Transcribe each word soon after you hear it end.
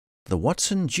The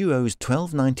Wattsan Duos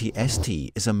 1290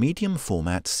 ST is a medium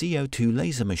format CO2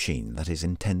 laser machine that is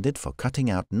intended for cutting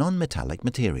out non-metallic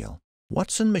material.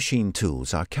 Wattsan machine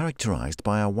tools are characterized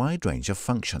by a wide range of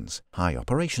functions, high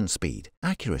operation speed,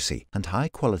 accuracy and high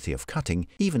quality of cutting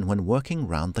even when working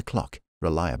round the clock,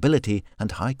 reliability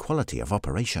and high quality of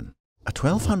operation. A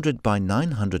 1200 by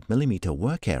 900 mm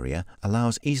work area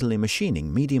allows easily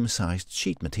machining medium-sized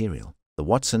sheet material. The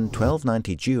Wattsan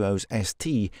 1290 Duos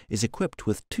ST is equipped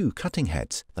with two cutting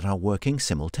heads that are working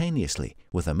simultaneously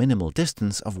with a minimal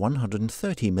distance of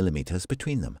 130 mm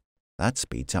between them. That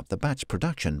speeds up the batch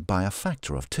production by a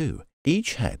factor of 2.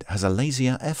 Each head has a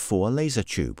Laser F4 laser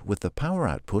tube with the power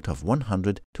output of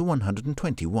 100 to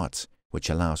 120 watts, which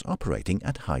allows operating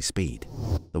at high speed.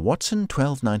 The Wattsan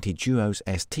 1290 Duos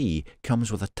ST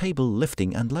comes with a table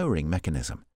lifting and lowering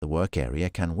mechanism. The work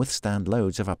area can withstand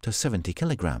loads of up to 70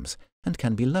 kilograms and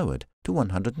can be lowered to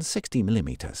 160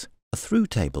 millimeters. A through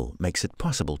table makes it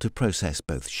possible to process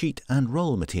both sheet and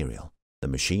roll material. The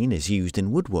machine is used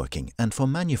in woodworking and for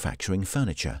manufacturing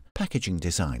furniture, packaging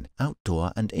design,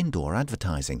 outdoor and indoor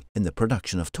advertising, in the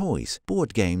production of toys,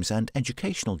 board games and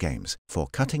educational games, for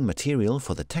cutting material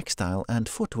for the textile and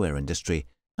footwear industry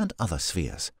and other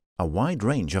spheres. A wide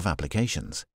range of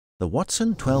applications. The Wattsan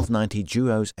 1290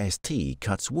 Duos ST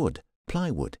cuts wood,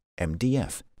 plywood,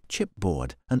 MDF,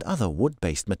 chipboard and other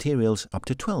wood-based materials up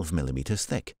to 12 mm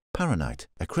thick, paranite,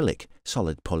 acrylic,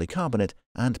 solid polycarbonate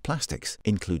and plastics,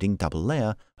 including double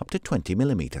layer up to 20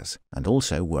 mm, and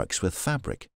also works with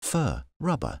fabric, fur,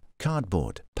 rubber,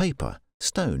 cardboard, paper,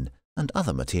 stone and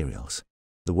other materials.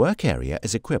 The work area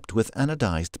is equipped with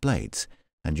anodized blades,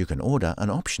 and you can order an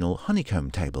optional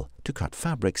honeycomb table to cut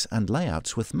fabrics and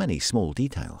layouts with many small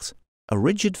details. A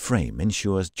rigid frame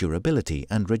ensures durability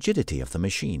and rigidity of the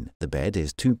machine. The bed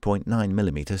is 2.9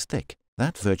 mm thick.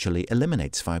 That virtually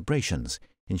eliminates vibrations,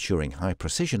 ensuring high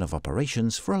precision of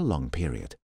operations for a long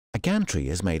period. A gantry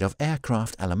is made of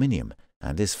aircraft aluminium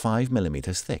and is 5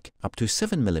 mm thick, up to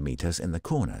 7 mm in the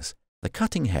corners. The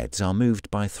cutting heads are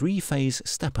moved by three-phase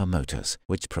stepper motors,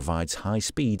 which provides high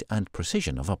speed and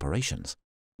precision of operations.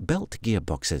 Belt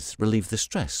gearboxes relieve the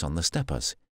stress on the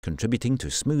steppers, contributing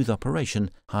to smooth operation,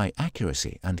 high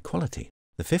accuracy and quality.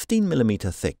 The 15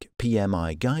 mm thick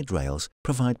PMI guide rails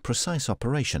provide precise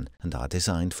operation and are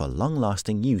designed for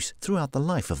long-lasting use throughout the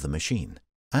life of the machine.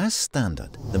 As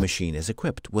standard, the machine is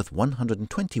equipped with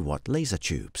 120-watt laser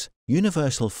tubes.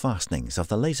 Universal fastenings of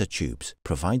the laser tubes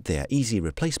provide their easy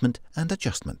replacement and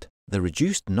adjustment. The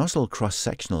reduced nozzle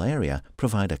cross-sectional area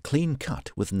provide a clean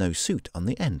cut with no soot on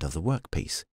the end of the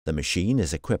workpiece. The machine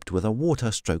is equipped with a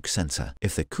water stroke sensor.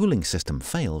 If the cooling system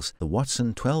fails, the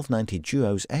Wattsan 1290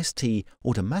 Duos ST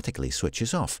automatically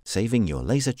switches off, saving your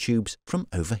laser tubes from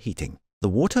overheating. The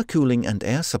water cooling and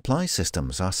air supply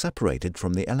systems are separated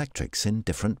from the electrics in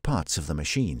different parts of the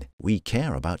machine. We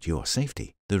care about your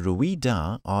safety. The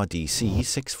Ruida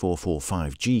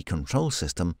RDC6445G control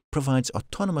system provides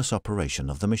autonomous operation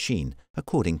of the machine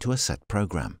according to a set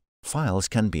program. Files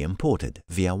can be imported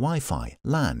via Wi-Fi,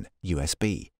 LAN,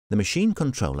 USB. The machine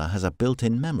controller has a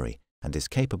built-in memory and is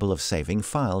capable of saving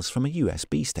files from a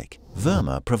USB stick.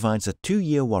 Verma provides a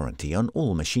 2-year warranty on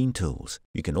all machine tools.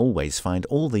 You can always find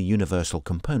all the universal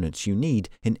components you need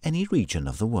in any region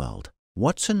of the world.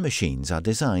 Wattsan machines are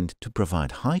designed to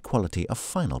provide high quality of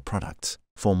final products.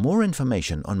 For more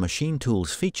information on machine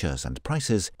tools features and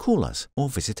prices, call us or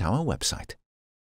visit our website.